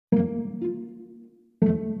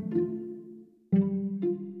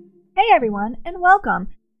Hi everyone, and welcome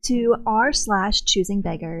to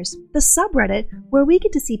r/choosingbeggars, the subreddit where we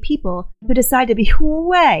get to see people who decide to be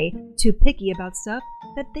way too picky about stuff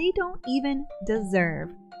that they don't even deserve.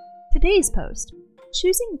 Today's post: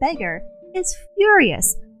 Choosing Beggar is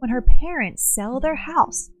furious when her parents sell their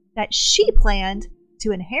house that she planned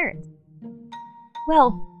to inherit.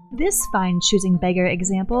 Well, this fine Choosing Beggar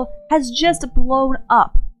example has just blown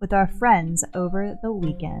up with our friends over the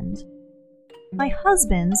weekend. My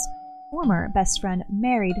husband's former best friend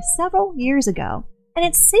married several years ago, and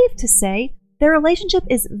it's safe to say their relationship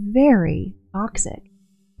is very toxic.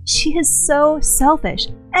 She is so selfish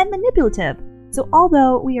and manipulative, so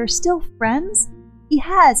although we are still friends, he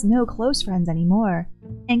has no close friends anymore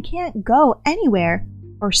and can't go anywhere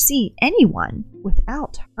or see anyone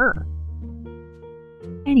without her.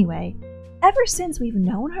 Anyway, ever since we've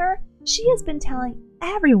known her, she has been telling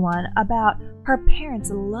everyone about her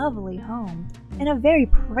parents' lovely home in a very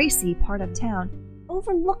pricey part of town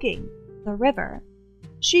overlooking the river.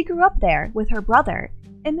 She grew up there with her brother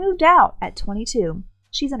and moved out at 22.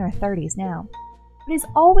 She's in her 30s now, but is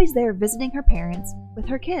always there visiting her parents with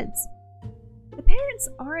her kids. The parents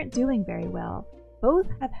aren't doing very well. Both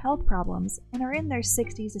have health problems and are in their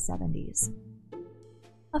 60s to 70s.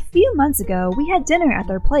 A few months ago, we had dinner at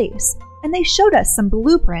their place, and they showed us some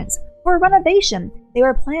blueprints for a renovation they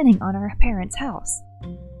were planning on our parents' house.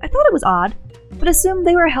 I thought it was odd, but assumed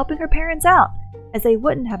they were helping her parents out, as they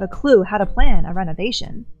wouldn't have a clue how to plan a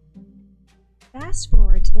renovation. Fast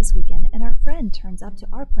forward to this weekend, and our friend turns up to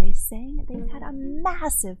our place saying they've had a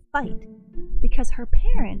massive fight because her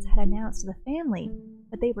parents had announced to the family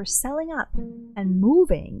that they were selling up and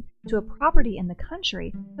moving to a property in the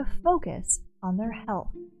country to focus on their health.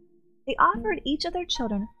 They offered each of their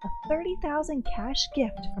children a $30,000 cash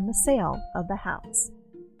gift from the sale of the house.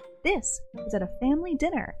 This was at a family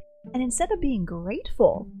dinner, and instead of being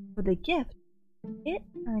grateful for the gift, it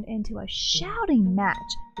turned into a shouting match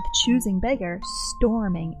with Choosing Beggar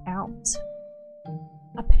storming out.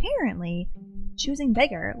 Apparently, Choosing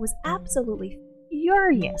Beggar was absolutely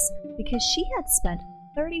furious because she had spent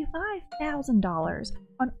 $35,000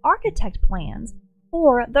 on architect plans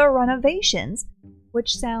for the renovations,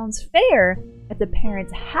 which sounds fair if the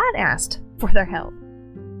parents had asked for their help.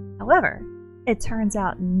 However, it turns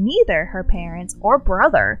out neither her parents or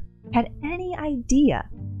brother had any idea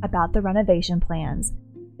about the renovation plans.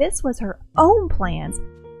 This was her own plans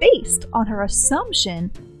based on her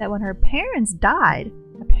assumption that when her parents died,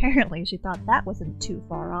 apparently she thought that wasn't too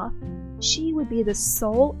far off, she would be the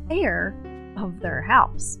sole heir of their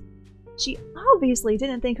house. She obviously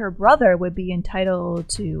didn't think her brother would be entitled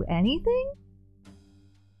to anything.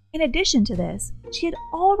 In addition to this, she had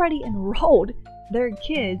already enrolled their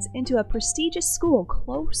kids into a prestigious school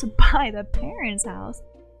close by the parents' house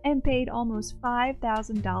and paid almost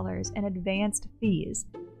 $5,000 in advanced fees.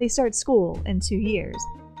 They start school in 2 years,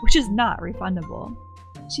 which is not refundable.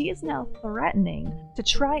 She is now threatening to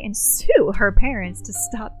try and sue her parents to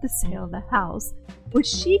stop the sale of the house, which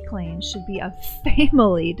she claims should be a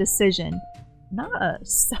family decision, not a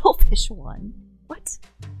selfish one. What?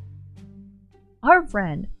 Our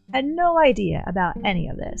friend had no idea about any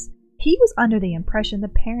of this. He was under the impression the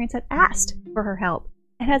parents had asked for her help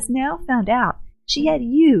and has now found out she had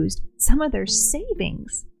used some of their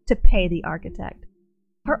savings to pay the architect.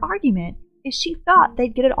 Her argument is she thought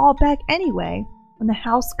they'd get it all back anyway when the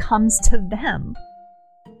house comes to them.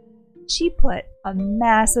 She put a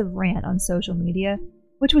massive rant on social media,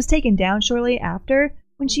 which was taken down shortly after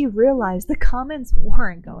when she realized the comments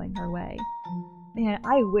weren't going her way. Man,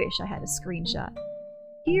 I wish I had a screenshot.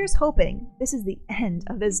 Here's hoping this is the end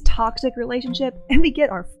of this toxic relationship and we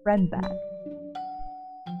get our friend back.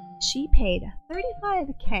 She paid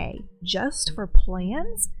 $35,000 just for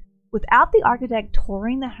plans without the architect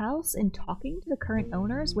touring the house and talking to the current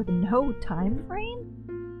owners with no time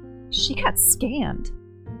frame? She got scammed.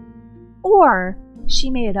 Or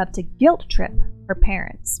she made it up to guilt trip her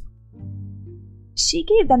parents. She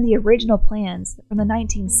gave them the original plans from the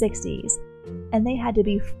 1960s, and they had to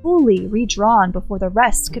be fully redrawn before the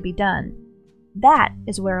rest could be done. That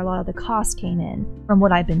is where a lot of the cost came in, from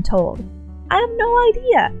what I've been told. I have no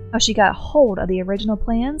idea how she got hold of the original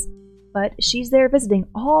plans, but she's there visiting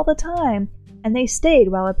all the time, and they stayed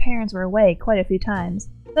while her parents were away quite a few times,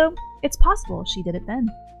 so it's possible she did it then.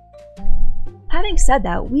 Having said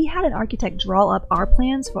that, we had an architect draw up our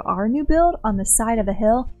plans for our new build on the side of a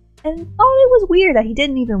hill, and thought it was weird that he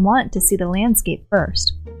didn't even want to see the landscape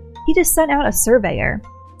first. He just sent out a surveyor.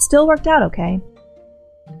 Still worked out okay.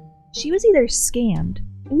 She was either scammed,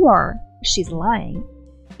 or she's lying.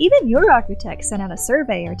 Even your architect sent out a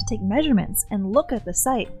surveyor to take measurements and look at the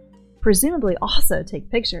site, presumably also take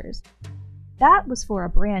pictures. That was for a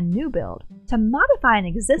brand new build. To modify an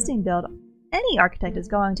existing build, any architect is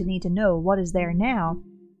going to need to know what is there now,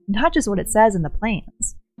 not just what it says in the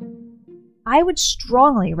plans. I would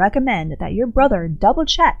strongly recommend that your brother double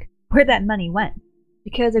check where that money went,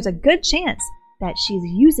 because there's a good chance that she's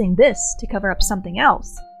using this to cover up something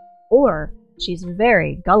else, or she's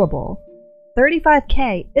very gullible.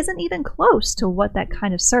 $35K isn't even close to what that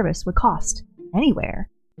kind of service would cost anywhere.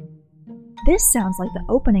 This sounds like the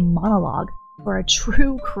opening monologue for a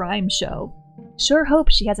true crime show. Sure hope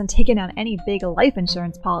she hasn't taken out any big life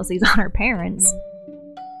insurance policies on her parents.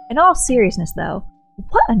 In all seriousness though,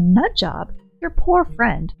 what a nut job, your poor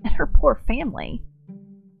friend and her poor family.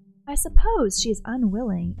 I suppose she is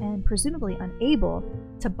unwilling and presumably unable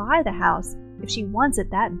to buy the house if she wants it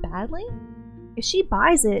that badly. If she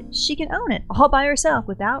buys it, she can own it all by herself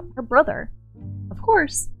without her brother. Of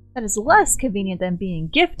course, that is less convenient than being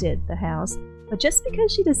gifted the house, but just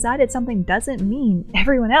because she decided something doesn't mean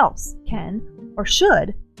everyone else can, or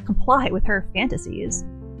should, comply with her fantasies.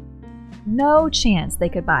 No chance they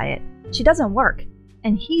could buy it. She doesn't work,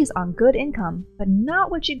 and he's on good income, but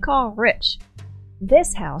not what you'd call rich.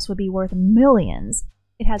 This house would be worth millions.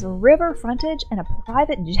 It has a river frontage and a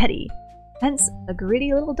private jetty, hence the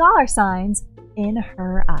greedy little dollar signs in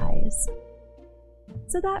her eyes.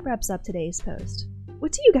 So that wraps up today's post.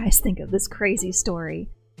 What do you guys think of this crazy story?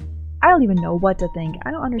 I don't even know what to think.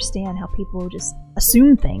 I don't understand how people just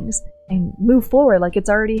assume things and move forward like it's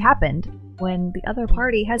already happened when the other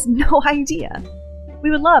party has no idea. We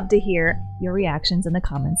would love to hear your reactions in the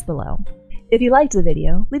comments below. If you liked the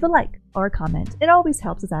video, leave a like or a comment. It always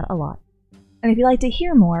helps us out a lot. And if you'd like to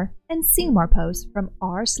hear more and see more posts from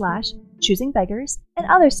r/choosingbeggars and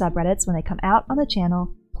other subreddits when they come out on the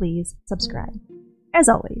channel, please subscribe. As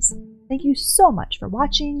always, thank you so much for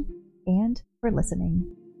watching and for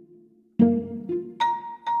listening.